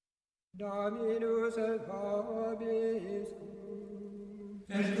 Dominus et vobis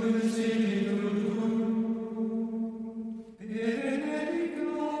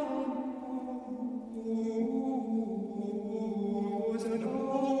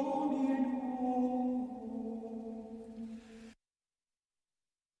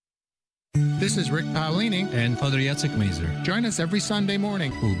This is Rick Paolini and Father Jacek Mazer. Join us every Sunday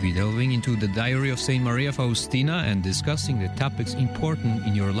morning. We'll be delving into the diary of St. Maria Faustina and discussing the topics important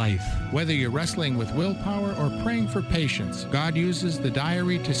in your life. Whether you're wrestling with willpower or praying for patience, God uses the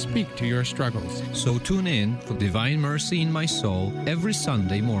diary to speak to your struggles. So tune in for Divine Mercy in My Soul every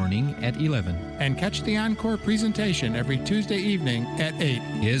Sunday morning at 11. And catch the encore presentation every Tuesday evening at 8.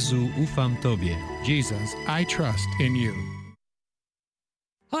 Jezu ufam Tobie. Jesus, I trust in you.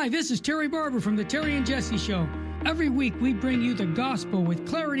 Hi, this is Terry Barber from the Terry and Jesse Show. Every week we bring you the gospel with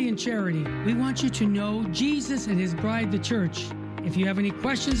clarity and charity. We want you to know Jesus and his bride, the church. If you have any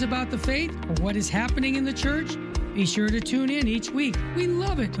questions about the faith or what is happening in the church, be sure to tune in each week. We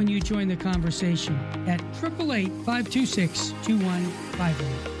love it when you join the conversation at 888-526-2151.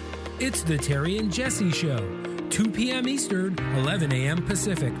 It's the Terry and Jesse Show. 2 p.m. Eastern, 11 a.m.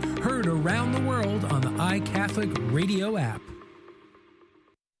 Pacific. Heard around the world on the iCatholic Radio app.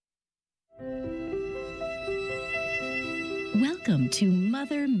 Welcome to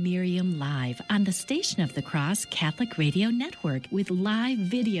Mother Miriam Live on the Station of the Cross Catholic Radio Network with live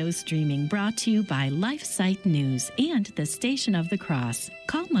video streaming brought to you by LifeSite News and the Station of the Cross.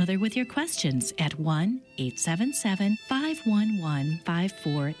 Call Mother with your questions at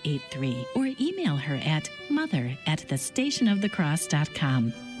 1-877-511-5483 or email her at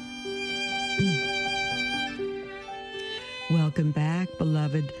mother@thestationofthecross.com. Welcome back,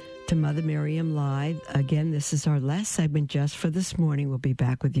 beloved, to Mother Miriam Live. Again, this is our last segment just for this morning. We'll be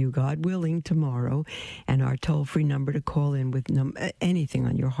back with you, God willing, tomorrow. And our toll-free number to call in with anything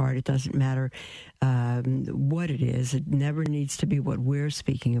on your heart. It doesn't matter what it is. It never needs to be what we're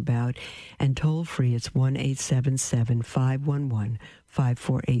speaking about. And toll-free, it's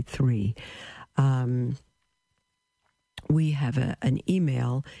 1-877-511-5483. We have an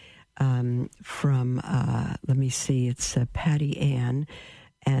email from, let me see, it's Patty Ann.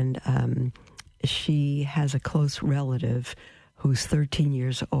 And she has a close relative who's 13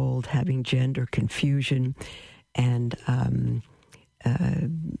 years old, having gender confusion. And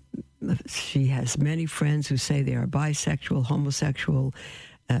she has many friends who say they are bisexual, homosexual,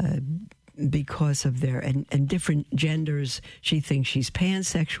 because of their, and different genders. She thinks she's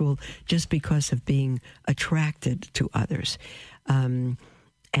pansexual just because of being attracted to others.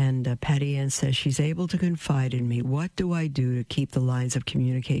 And Patty Ann says she's able to confide in me. What do I do to keep the lines of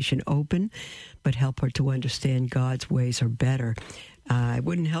communication open, but help her to understand God's ways are better? I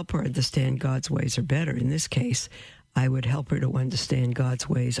wouldn't help her understand God's ways are better. In this case, I would help her to understand God's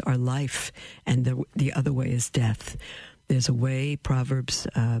ways are life, and the other way is death. There's a way, Proverbs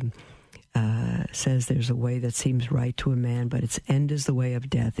says there's a way that seems right to a man, but its end is the way of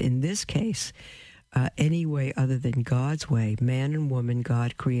death. In this case, any way other than God's way, man and woman,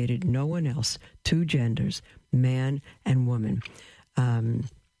 God created no one else, two genders, man and woman.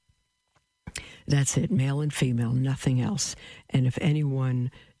 That's it, male and female, nothing else. And if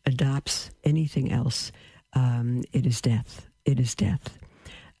anyone adopts anything else, it is death. It is death.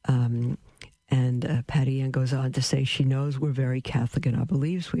 And Patty Ann goes on to say she knows we're very Catholic in our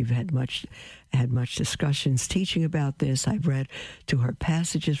beliefs. We've had much discussions teaching about this. I've read to her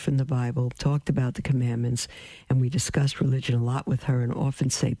passages from the Bible, talked about the commandments, and we discussed religion a lot with her and often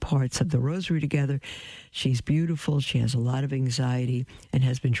say parts of the rosary together. She's beautiful. She has a lot of anxiety and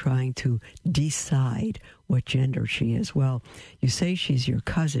has been trying to decide what gender she is. Well, you say she's your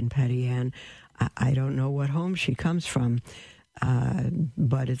cousin, Patty Ann. I don't know what home she comes from.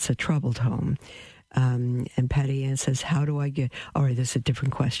 but it's a troubled home. And Patty Ann says, how do I get... All right, this is a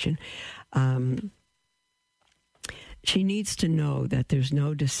different question. She needs to know that there's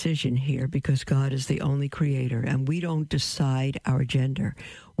no decision here because God is the only creator, and we don't decide our gender.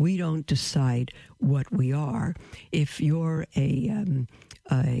 We don't decide what we are. If you're a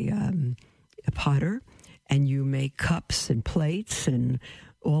potter and you make cups and plates and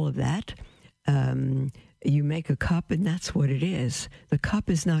all of that, you make a cup and that's what it is. The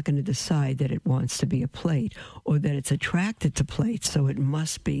cup is not going to decide that it wants to be a plate or that it's attracted to plates, so it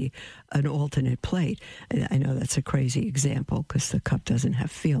must be an alternate plate. I know that's a crazy example because the cup doesn't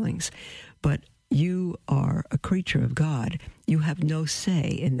have feelings, but you are a creature of God. You have no say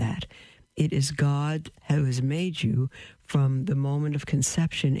in that. It is God who has made you from the moment of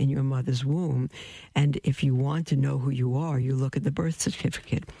conception in your mother's womb. And if you want to know who you are, you look at the birth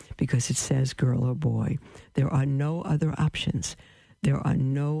certificate because it says girl or boy. There are no other options. There are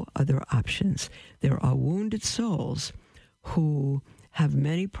no other options. There are wounded souls who have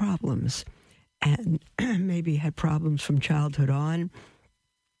many problems and maybe had problems from childhood on,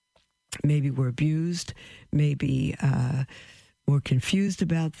 maybe were abused, maybe were confused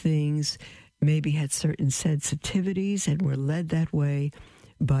about things, maybe had certain sensitivities and were led that way,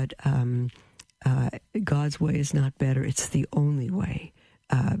 but God's way is not better. It's the only way,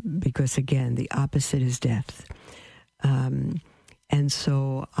 because, again, the opposite is death. And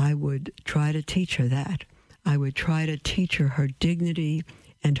so I would try to teach her that. I would try to teach her her dignity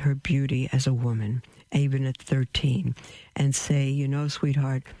and her beauty as a woman, even at 13, and say, you know,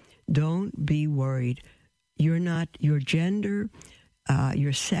 sweetheart, don't be worried. You're not, your gender,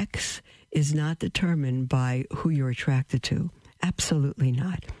 your sex is not determined by who you're attracted to. Absolutely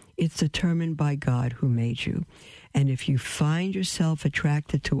not. It's determined by God who made you. And if you find yourself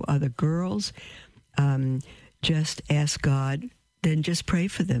attracted to other girls, just ask God, then just pray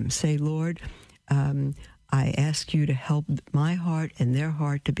for them. Say, Lord, I ask you to help my heart and their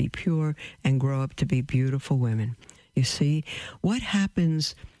heart to be pure and grow up to be beautiful women. You see, what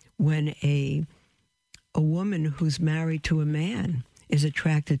happens when a woman who's married to a man is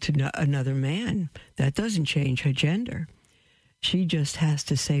attracted to another man? That doesn't change her gender. She just has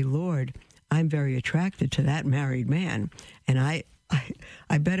to say, Lord, I'm very attracted to that married man, and I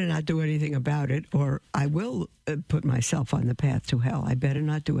better not do anything about it, or I will put myself on the path to hell. I better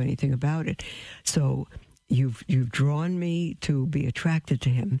not do anything about it. So you've drawn me to be attracted to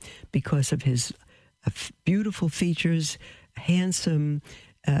him because of his beautiful features, handsome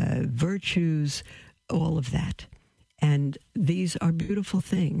virtues, all of that. And these are beautiful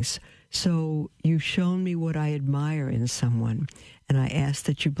things. So you've shown me what I admire in someone, and I ask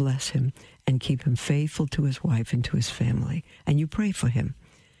that you bless him and keep him faithful to his wife and to his family. And you pray for him.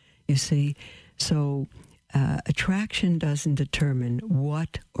 You see, so attraction doesn't determine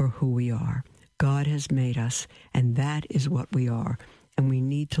what or who we are. God has made us, and that is what we are. And we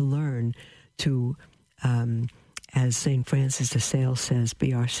need to learn to, as St. Francis de Sales says,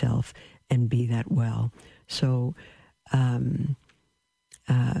 be ourselves and be that well. So,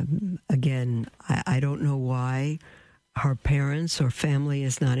 again, I don't know why her parents or family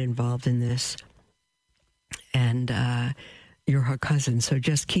is not involved in this. And you're her cousin, so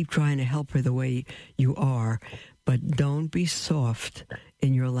just keep trying to help her the way you are. But don't be soft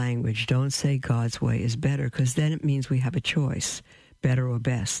in your language. Don't say God's way is better, because then it means we have a choice, better or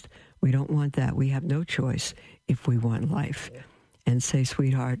best. We don't want that. We have no choice if we want life. And say,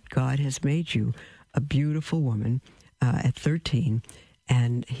 sweetheart, God has made you a beautiful woman at 13,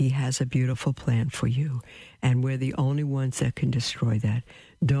 and he has a beautiful plan for you. And we're the only ones that can destroy that.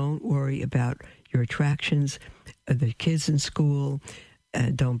 Don't worry about your attractions, the kids in school.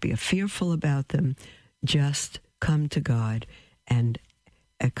 Don't be fearful about them. Just come to God and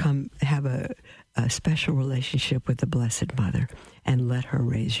come have a special relationship with the Blessed Mother and let her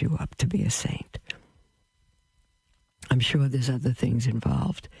raise you up to be a saint. I'm sure there's other things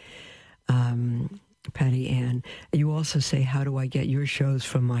involved. Patty Ann, you also say, how do I get your shows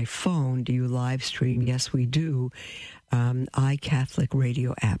from my phone? Do you live stream? Yes, we do. iCatholic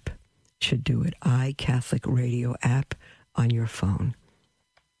Radio app should do it. iCatholic Radio app on your phone.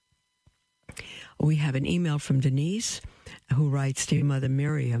 We have an email from Denise who writes, Dear Mother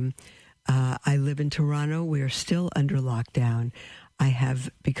Miriam, I live in Toronto. We are still under lockdown. I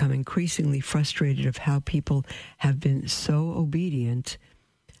have become increasingly frustrated of how people have been so obedient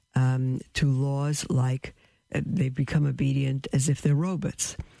to laws, like they've become obedient as if they're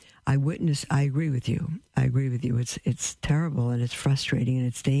robots. I agree with you. It's terrible, and it's frustrating, and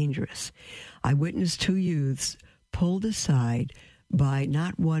it's dangerous. I witnessed 2 youths pulled aside by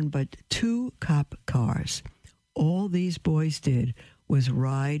not one but 2 cop cars. All these boys did was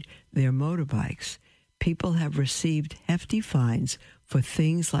ride their motorbikes. People have received hefty fines for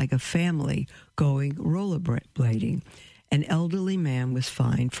things like a family going rollerblading. An elderly man was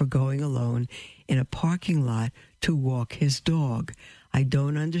fined for going alone in a parking lot to walk his dog. I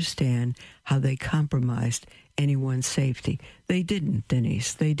don't understand how they compromised anyone's safety. They didn't,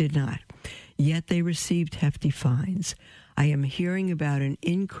 Denise. They did not. Yet they received hefty fines. I am hearing about an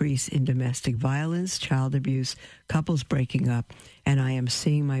increase in domestic violence, child abuse, couples breaking up, and I am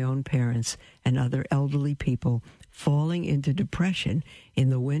seeing my own parents and other elderly people falling into depression in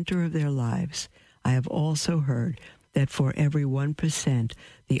the winter of their lives. I have also heard that for every 1%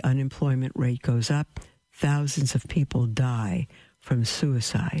 the unemployment rate goes up, thousands of people die from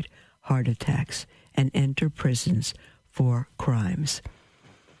suicide, heart attacks, and enter prisons for crimes.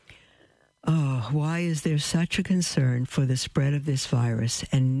 Oh, why is there such a concern for the spread of this virus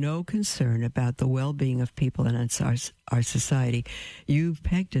and no concern about the well-being of people in our society? You've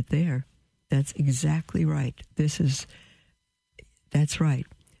pegged it there. That's exactly right. That's right.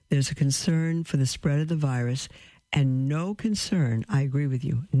 There's a concern for the spread of the virus and no concern, I agree with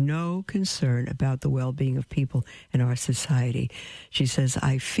you, no concern about the well-being of people in our society. She says,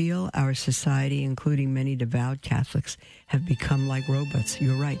 I feel our society, including many devout Catholics, have become like robots.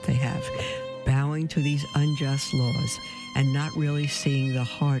 You're right, they have. Bowing to these unjust laws and not really seeing the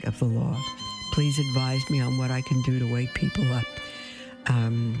heart of the law. Please advise me on what I can do to wake people up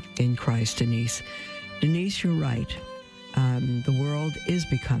in Christ, Denise. Denise, you're right. The world is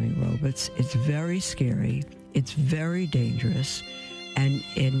becoming robots. It's very scary. It's very dangerous, and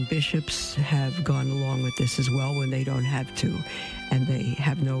bishops have gone along with this as well when they don't have to, and they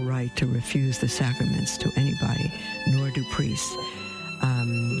have no right to refuse the sacraments to anybody, nor do priests.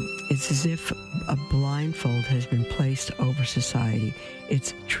 It's as if a blindfold has been placed over society.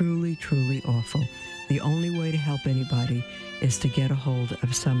 It's truly, truly awful. The only way to help anybody is to get a hold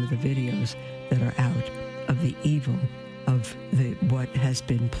of some of the videos that are out of the evil of what has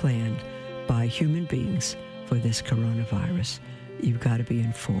been planned by human beings for this coronavirus. You've got to be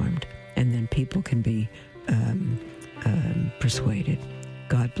informed, and then people can be persuaded.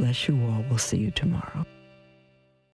 God bless you all. We'll see you tomorrow.